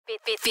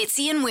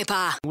Fitzy and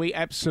Wippa. We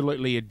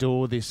absolutely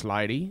adore this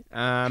lady.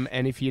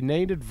 And if you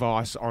need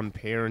advice on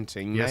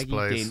parenting, Yes, Maggie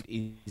please.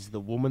 Dent is the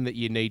woman that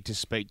you need to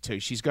speak to.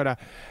 She's got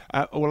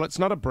well, it's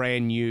not a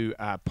brand new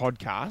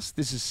podcast.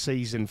 This is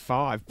season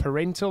 5,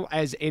 Parental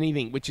As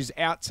Anything, which is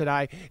out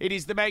today. It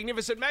is the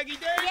magnificent Maggie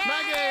Dent.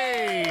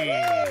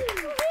 Maggie!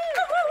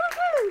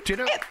 Do you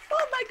know?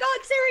 Oh my God,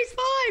 Series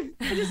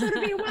 5! I just want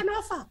to be a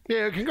one-offer.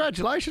 Yeah,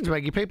 congratulations,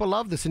 Maggie. People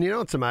love this. And you know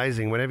what's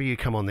amazing? Whenever you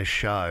come on this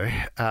show,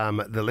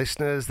 the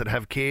listeners that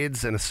have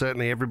kids and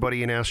certainly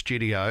everybody in our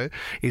studio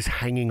is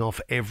hanging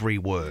off every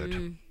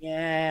word.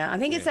 Yeah, I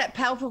think it's that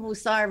palpable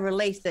sigh of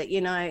relief that,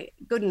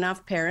 good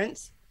enough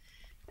parents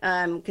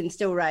can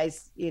still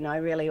raise,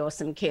 really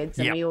awesome kids.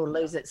 And we all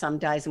lose it some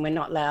days and we're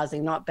not lousy,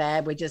 not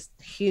bad. We're just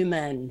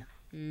human.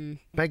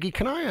 Maggie,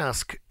 can I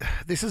ask,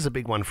 this is a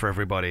big one for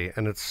everybody,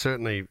 and it's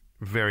certainly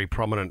very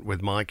prominent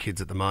with my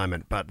kids at the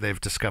moment, but they've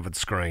discovered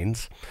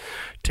screens.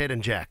 Ted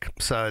and Jack,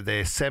 so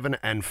they're 7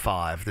 and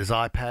 5. There's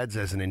iPads,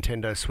 there's a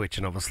Nintendo Switch,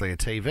 and obviously a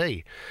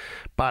TV.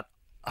 But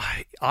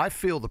I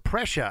feel the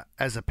pressure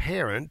as a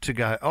parent to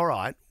go, all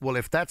right, well,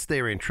 if that's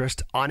their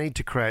interest, I need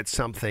to create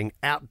something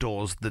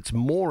outdoors that's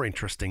more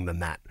interesting than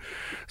that.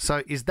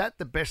 So is that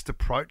the best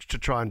approach to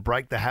try and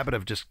break the habit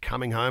of just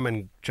coming home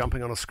and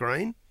jumping on a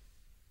screen?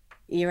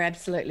 You're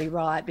absolutely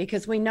right,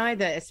 because we know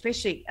that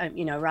especially,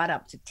 right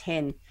up to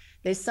 10,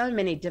 there's so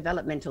many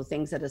developmental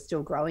things that are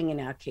still growing in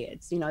our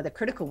kids. The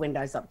critical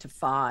window's up to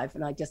 5,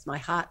 and my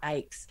heart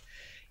aches,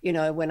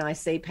 when I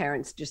see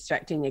parents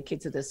distracting their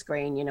kids with a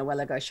screen, while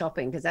they go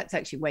shopping, because that's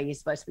actually where you're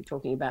supposed to be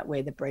talking about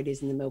where the bread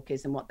is and the milk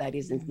is and what that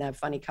is and no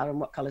funny colour and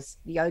what colour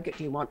yogurt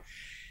do you want.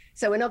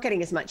 So we're not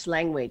getting as much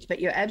language, but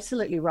you're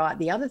absolutely right.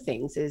 The other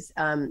things is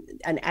an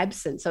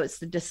absence. So it's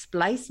the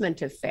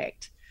displacement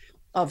effect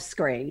of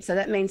screen. So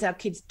that means our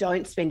kids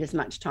don't spend as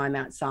much time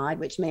outside,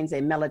 which means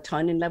their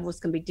melatonin levels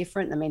can be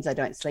different. That means they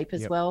don't sleep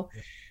as well.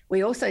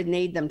 We also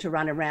need them to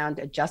run around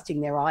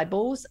adjusting their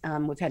eyeballs.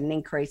 We've had an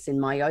increase in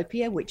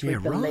myopia, which we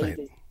believe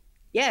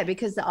is,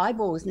 because the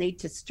eyeballs need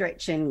to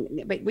stretch.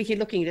 But if you're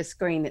looking at a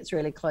screen that's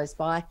really close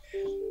by,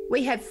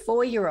 we have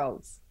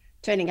 4-year-olds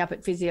turning up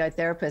at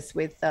physiotherapists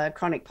with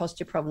chronic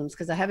posture problems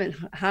because they haven't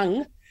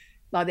hung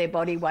by their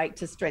body weight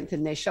to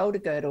strengthen their shoulder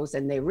girdles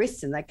and their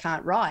wrists, and they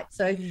can't write.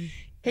 So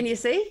can you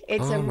see?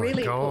 It's a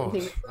really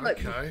important thing.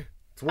 Look, okay.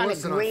 It's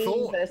worse than I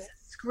thought. Versus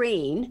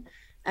screen.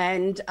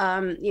 And,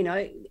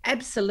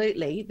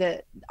 absolutely,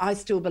 I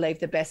still believe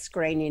the best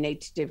screen you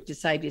need to do to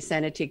save your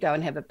sanity, go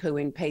and have a poo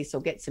in peace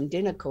or get some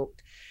dinner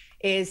cooked,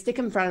 is stick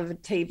in front of a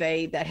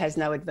TV that has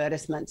no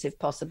advertisements if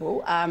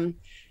possible. And,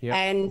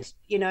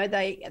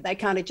 they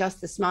can't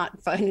adjust the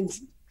smartphone and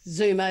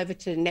zoom over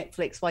to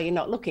Netflix while you're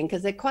not looking,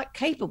 because they're quite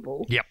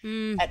capable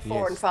at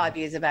 4 and 5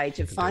 years of age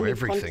of finding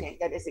content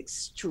that is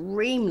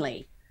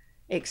extremely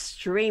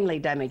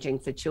damaging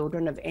for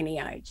children of any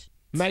age.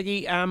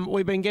 Maggie,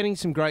 we've been getting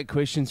some great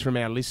questions from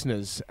our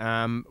listeners.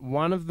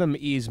 One of them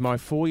is, my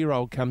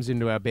 4-year-old comes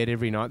into our bed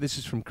every night, this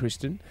is from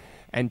Kristen,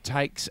 and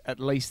takes at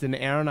least an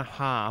hour and a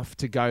half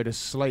to go to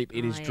sleep.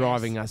 It is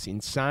driving us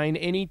insane.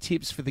 Any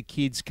tips for the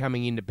kids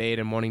coming into bed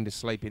and wanting to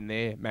sleep in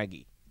there,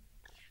 Maggie?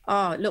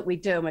 Oh, look, we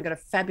do, and we've got a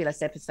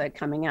fabulous episode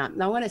coming up.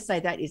 And I want to say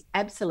that is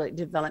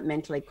absolutely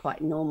developmentally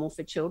quite normal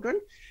for children.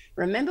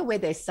 Remember where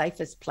their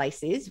safest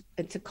place is.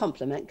 It's a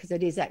compliment because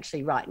it is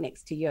actually right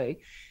next to you.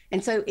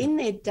 And so in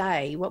their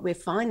day, what we're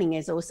finding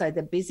is also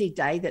the busy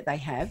day that they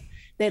have,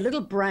 their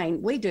little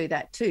brain, we do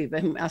that too,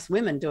 but us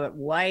women do it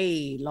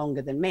way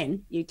longer than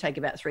men. You take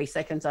about 3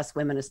 seconds, us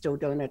women are still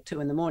doing it at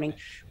 2 a.m.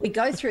 We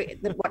go through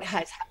what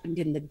has happened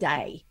in the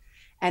day.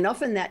 And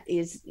often that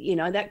is,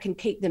 that can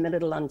keep them a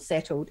little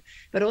unsettled.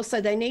 But also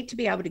they need to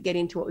be able to get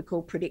into what we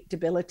call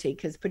predictability,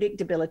 because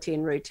predictability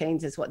and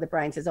routines is what the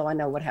brain says, I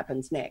know what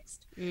happens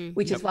next,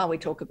 which is why we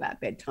talk about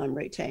bedtime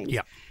routines.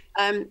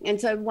 And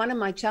so one of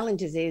my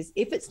challenges is,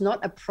 if it's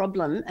not a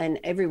problem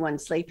and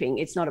everyone's sleeping,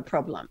 it's not a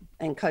problem.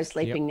 And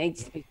co-sleeping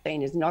needs to be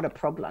seen as not a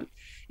problem.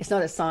 It's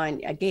not a sign,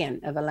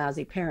 again, of a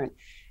lousy parent.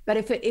 But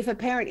if a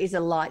parent is a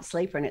light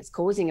sleeper and it's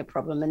causing a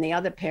problem and the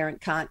other parent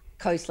can't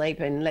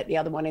co-sleep and let the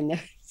other one in the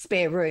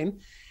spare room,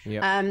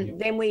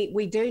 then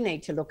we do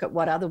need to look at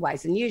what other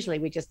ways. And usually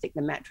we just stick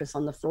the mattress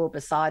on the floor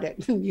beside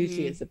it.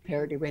 Usually it's the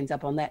parent who ends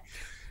up on that.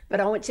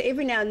 But I want to,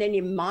 every now and then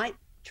you might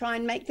try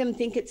and make them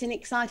think it's an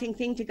exciting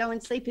thing to go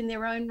and sleep in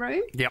their own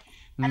room.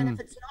 And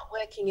if it's not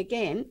working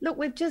again, look,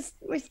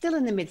 we're still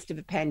in the midst of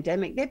a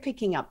pandemic. They're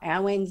picking up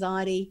our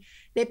anxiety.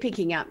 They're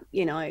picking up,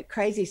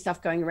 crazy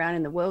stuff going around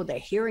in the world. They're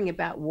hearing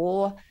about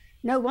war.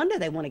 No wonder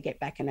they want to get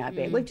back in our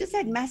bed. We've just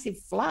had massive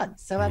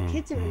floods. So our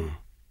kids are in a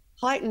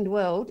heightened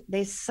world.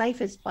 Their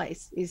safest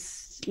place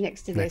is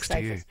next to their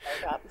safest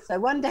place up. So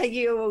one day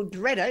you will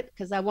dread it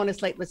because they want to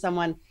sleep with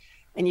someone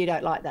and you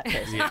don't like that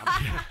person.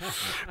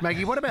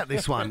 Maggie, what about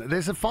this one?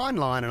 There's a fine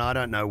line, and I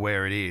don't know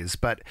where it is,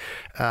 but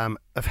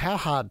of how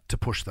hard to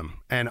push them.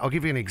 And I'll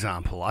give you an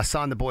example. I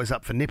signed the boys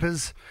up for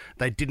nippers.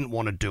 They didn't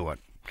want to do it.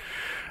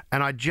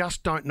 And I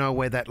just don't know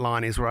where that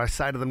line is where I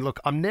say to them, look,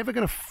 I'm never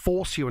going to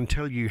force you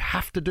until you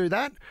have to do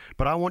that,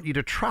 but I want you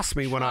to trust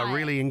me when I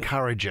really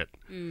encourage it.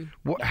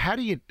 How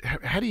do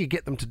you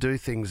get them to do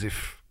things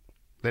if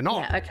they're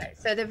not? Yeah, okay.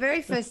 So the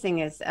very first thing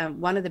is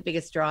one of the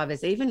biggest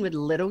drivers, even with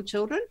little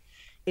children,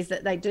 is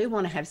that they do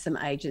want to have some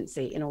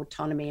agency and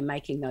autonomy in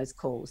making those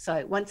calls.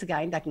 So once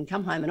again, they can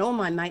come home and all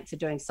my mates are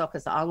doing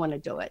soccer, so I want to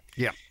do it.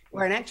 Yeah.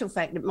 Where in actual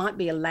fact, it might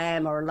be a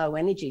lamb or a low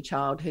energy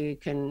child who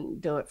can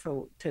do it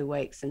for 2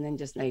 weeks and then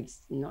just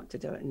needs not to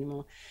do it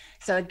anymore.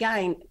 So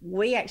again,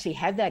 we actually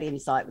have that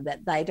insight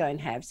that they don't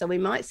have. So we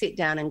might sit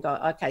down and go,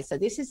 okay, so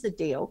this is the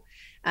deal.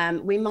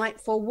 We might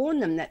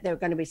forewarn them that there are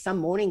going to be some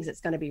mornings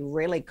it's going to be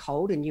really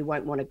cold and you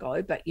won't want to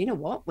go. But you know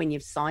what? When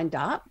you've signed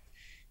up,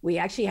 we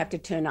actually have to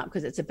turn up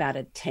because it's about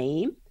a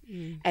team.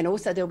 And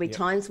also there'll be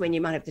times when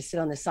you might have to sit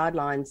on the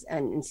sidelines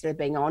and instead of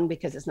being on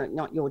because it's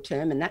not your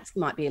term, and that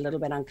might be a little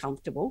bit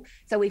uncomfortable.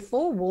 So we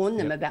forewarn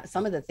them about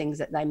some of the things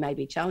that they may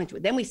be challenged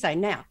with. Then we say,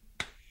 now,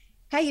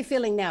 how are you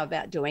feeling now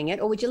about doing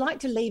it? Or would you like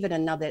to leave it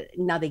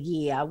another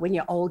year when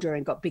you're older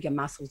and got bigger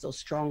muscles or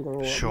stronger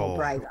or more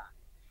braver?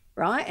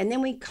 Right. And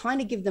then we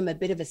kind of give them a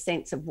bit of a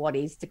sense of what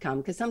is to come,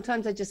 because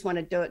sometimes I just want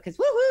to do it because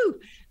woohoo.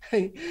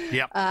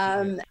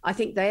 I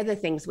think they're the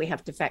things we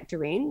have to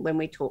factor in when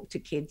we talk to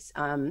kids,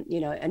 and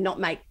not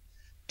make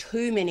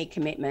too many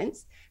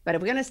commitments. But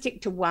if we're going to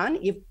stick to one,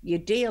 your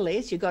deal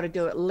is you've got to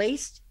do at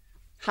least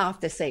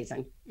half the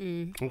season.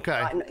 Okay.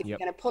 Right? And if you're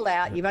going to pull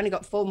out, you've only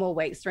got 4 more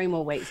weeks, 3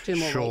 more weeks, 2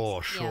 more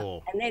weeks.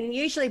 Sure. And then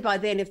usually by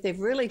then, if they've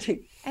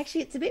really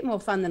actually, it's a bit more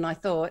fun than I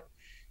thought.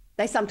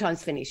 They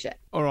sometimes finish it.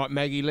 All right,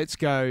 Maggie, let's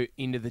go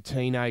into the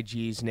teenage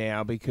years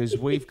now, because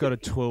we've got a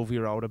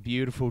 12-year-old, a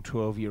beautiful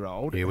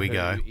 12-year-old. Here we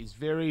go. He's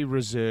very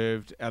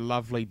reserved, a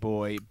lovely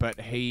boy, but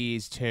he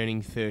is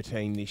turning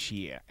 13 this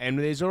year. And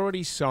there's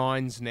already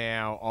signs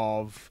now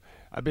of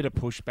a bit of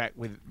pushback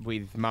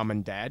with mum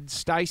and dad.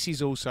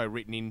 Stacey's also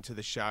written into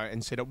the show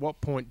and said, at what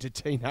point do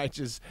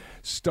teenagers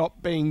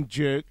stop being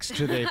jerks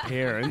to their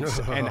parents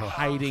and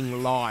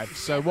hating life?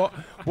 So what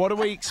do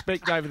we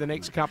expect over the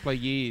next couple of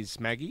years,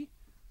 Maggie?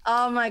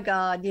 Oh, my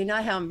God. You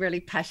know how I'm really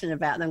passionate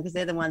about them because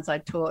they're the ones I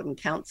taught and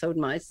counselled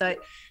most. So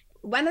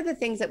one of the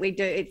things that we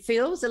do, it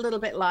feels a little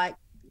bit like,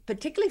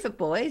 particularly for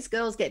boys,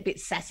 girls get a bit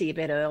sassy a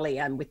bit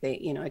early with their,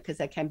 because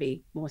they can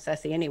be more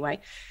sassy anyway.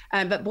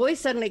 But boys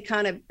suddenly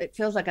it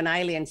feels like an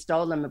alien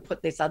stole them and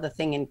put this other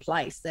thing in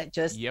place that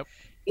just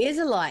is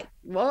like,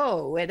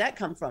 whoa, where'd that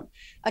come from?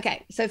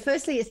 Okay, so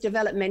firstly, it's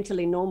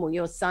developmentally normal.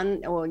 Your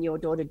son or your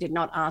daughter did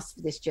not ask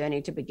for this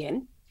journey to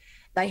begin.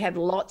 They have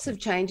lots of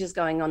changes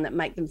going on that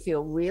make them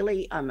feel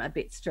really a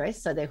bit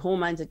stressed. So their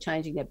hormones are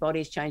changing, their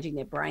body's changing,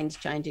 their brain's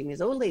changing. There's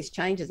all these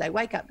changes. They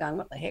wake up going,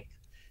 what the heck?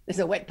 There's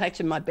a wet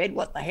patch in my bed.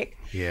 What the heck?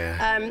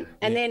 Yeah.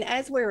 And then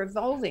as we're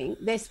evolving,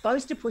 they're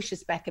supposed to push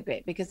us back a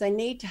bit because they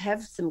need to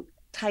have some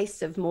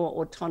tastes of more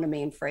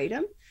autonomy and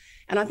freedom.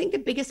 And I think the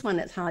biggest one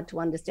that's hard to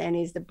understand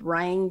is the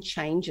brain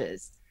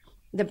changes.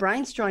 The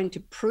brain's trying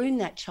to prune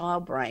that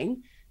child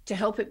brain to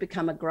help it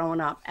become a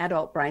grown-up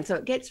adult brain. So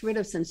it gets rid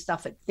of some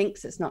stuff it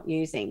thinks it's not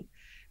using.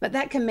 But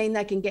that can mean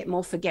they can get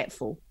more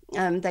forgetful.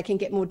 They can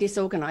get more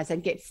disorganized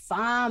and get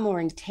far more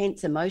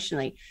intense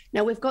emotionally.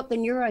 Now, we've got the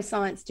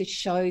neuroscience to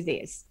show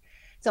this.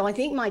 So I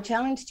think my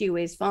challenge to you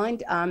is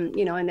find,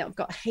 and I've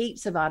got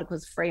heaps of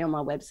articles free on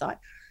my website.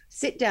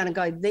 Sit down and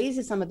go, these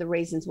are some of the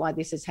reasons why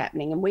this is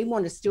happening. And we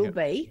want to still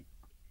be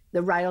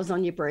the rails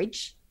on your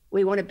bridge.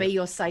 We want to be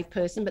your safe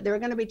person, but there are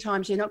going to be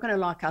times you're not going to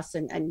like us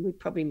and we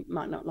probably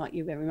might not like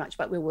you very much,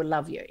 but we will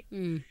love you.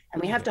 And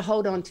we have to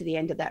hold on to the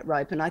end of that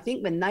rope. And I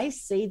think when they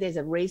see there's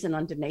a reason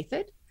underneath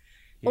it,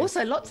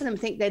 also lots of them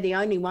think they're the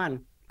only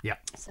one. Yeah.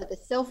 So the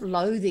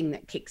self-loathing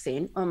that kicks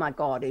in, oh my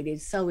God, it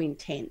is so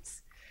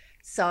intense.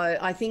 So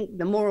I think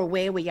the more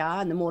aware we are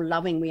and the more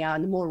loving we are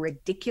and the more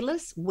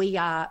ridiculous we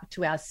are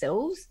to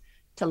ourselves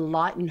to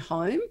lighten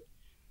home,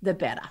 the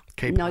better.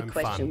 No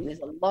question. Fun. There's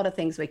a lot of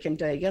things we can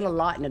do. You got to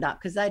lighten it up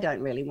because they don't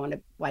really want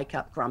to wake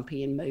up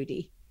grumpy and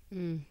moody.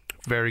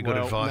 Very good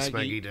advice,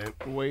 Maggie Dent.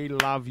 We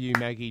love you,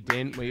 Maggie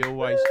Dent. We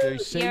always do.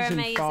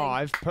 Season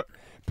 5,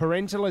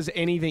 Parental As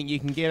Anything. You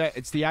can get it.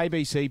 It's the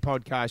ABC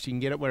podcast. You can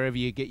get it wherever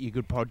you get your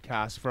good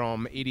podcasts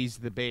from. It is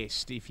the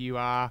best. If you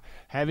are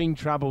having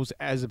troubles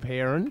as a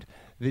parent,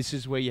 this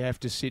is where you have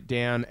to sit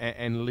down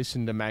and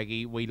listen to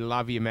Maggie. We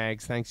love you,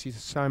 Mags. Thanks you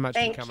so much for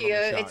coming on the show.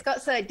 Thank you. It's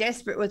got so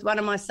desperate with one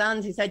of my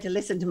sons. He's had to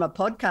listen to my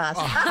podcast.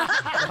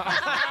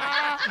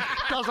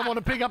 Doesn't want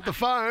to pick up the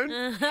phone.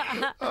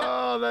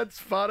 Oh, that's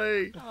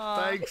funny.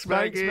 Thanks,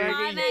 Maggie.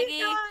 Bye,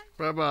 Maggie.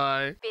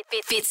 Bye-bye.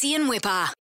 Fitzy and Wippa.